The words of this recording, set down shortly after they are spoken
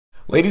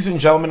Ladies and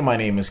gentlemen, my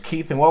name is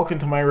Keith and welcome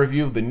to my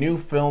review of the new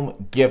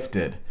film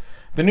Gifted.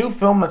 The new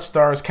film that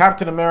stars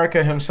Captain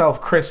America himself,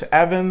 Chris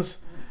Evans,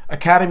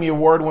 Academy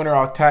Award winner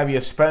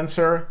Octavia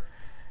Spencer,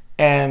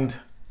 and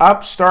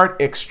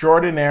upstart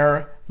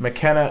extraordinaire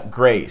McKenna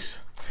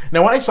Grace.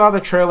 Now when I saw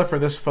the trailer for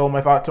this film,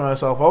 I thought to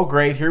myself, oh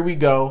great, here we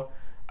go,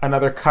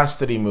 another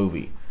custody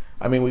movie.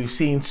 I mean, we've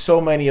seen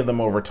so many of them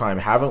over time,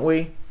 haven't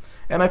we?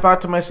 And I thought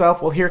to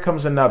myself, well, here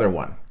comes another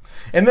one.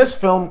 In this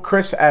film,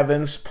 Chris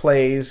Evans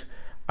plays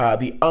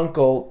the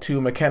uncle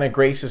to McKenna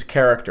Grace's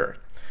character.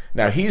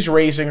 Now he's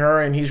raising her,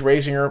 and he's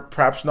raising her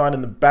perhaps not in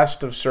the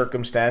best of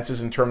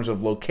circumstances in terms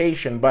of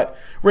location, but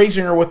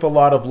raising her with a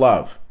lot of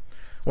love.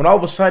 When all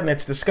of a sudden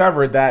it's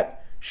discovered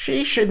that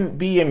she shouldn't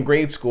be in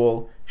grade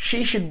school,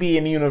 she should be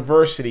in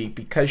university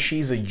because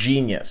she's a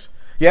genius.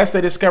 Yes,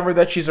 they discover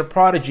that she's a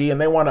prodigy and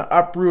they want to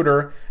uproot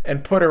her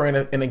and put her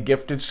in a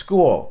gifted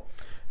school.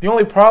 The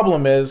only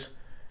problem is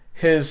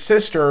his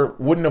sister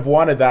wouldn't have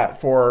wanted that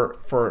for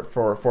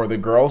the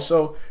girl,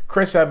 so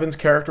Chris Evans'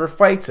 character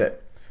fights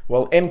it.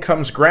 Well, in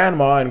comes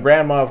Grandma, and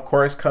Grandma, of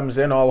course, comes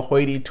in all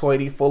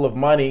hoity-toity, full of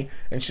money,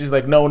 and she's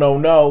like, no, no,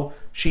 no,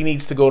 she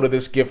needs to go to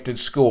this gifted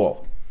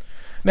school.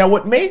 Now,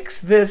 what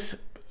makes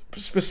this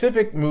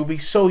specific movie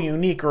so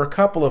unique are a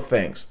couple of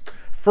things.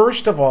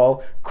 First of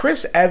all,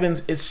 Chris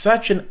Evans is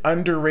such an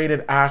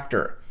underrated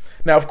actor.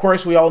 Now, of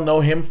course, we all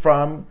know him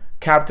from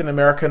Captain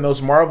America and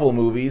those Marvel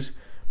movies,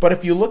 but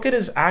if you look at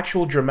his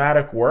actual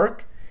dramatic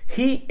work,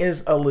 he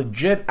is a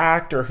legit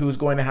actor who's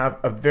going to have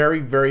a very,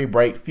 very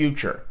bright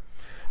future.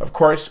 Of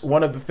course,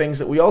 one of the things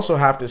that we also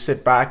have to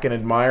sit back and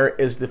admire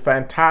is the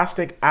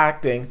fantastic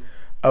acting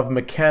of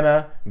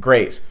McKenna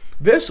Grace.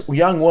 This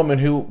young woman,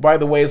 who, by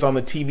the way, is on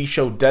the TV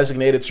show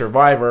Designated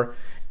Survivor,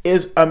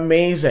 is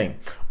amazing.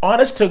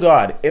 Honest to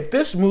God, if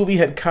this movie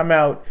had come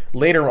out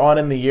later on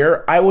in the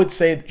year, I would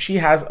say she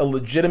has a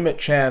legitimate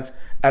chance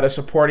at a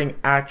supporting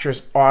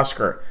actress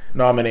Oscar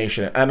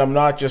nomination, and I'm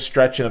not just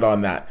stretching it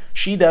on that.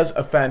 She does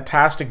a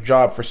fantastic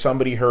job for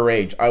somebody her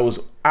age. I was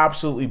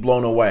absolutely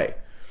blown away.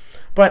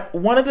 But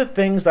one of the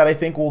things that I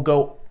think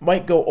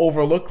might go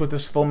overlooked with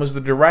this film is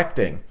the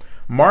directing.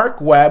 Mark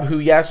Webb, who,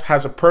 yes,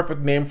 has a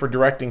perfect name for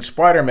directing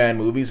Spider-Man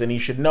movies, and he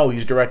should know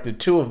he's directed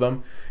 2 of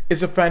them,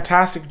 is a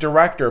fantastic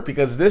director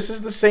because this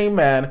is the same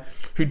man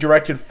who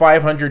directed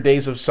 500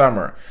 Days of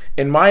Summer.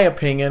 In my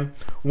opinion,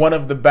 one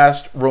of the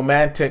best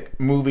romantic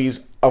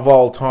movies of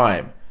all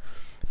time.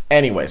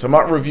 Anyways, I'm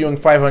not reviewing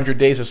 500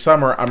 Days of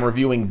Summer, I'm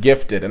reviewing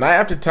Gifted. And I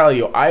have to tell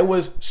you, I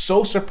was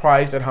so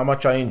surprised at how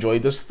much I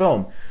enjoyed this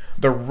film.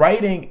 The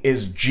writing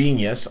is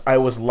genius. I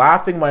was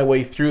laughing my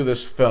way through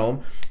this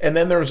film. And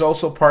then there's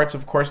also parts,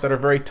 of course, that are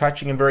very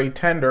touching and very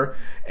tender.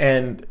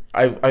 And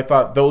I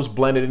thought those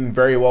blended in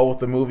very well with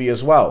the movie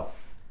as well.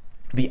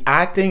 The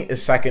acting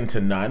is second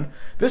to none.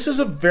 This is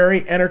a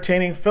very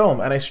entertaining film,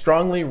 and I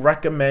strongly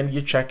recommend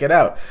you check it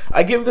out.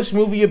 I give this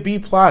movie a B+.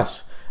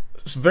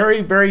 It's a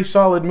very, very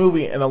solid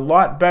movie, and a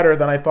lot better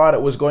than I thought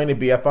it was going to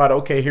be. I thought,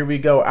 okay, here we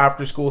go,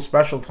 after school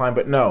special time,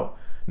 but no.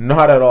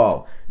 Not at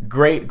all.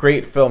 Great,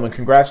 great film, and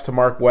congrats to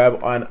Mark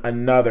Webb on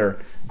another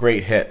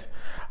great hit.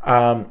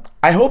 I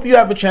hope you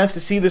have a chance to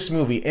see this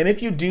movie, and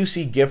if you do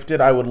see Gifted,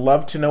 I would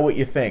love to know what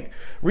you think.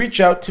 Reach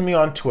out to me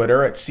on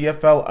Twitter at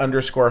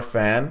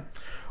CFL_fan,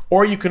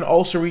 or you can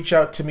also reach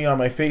out to me on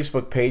my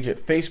Facebook page at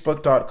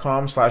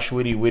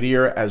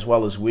facebook.com/WhittyWhittier, as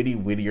well as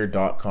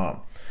WhittyWhittier.com.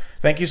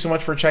 Thank you so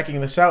much for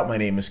checking this out. My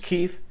name is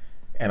Keith,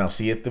 and I'll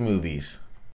see you at the movies.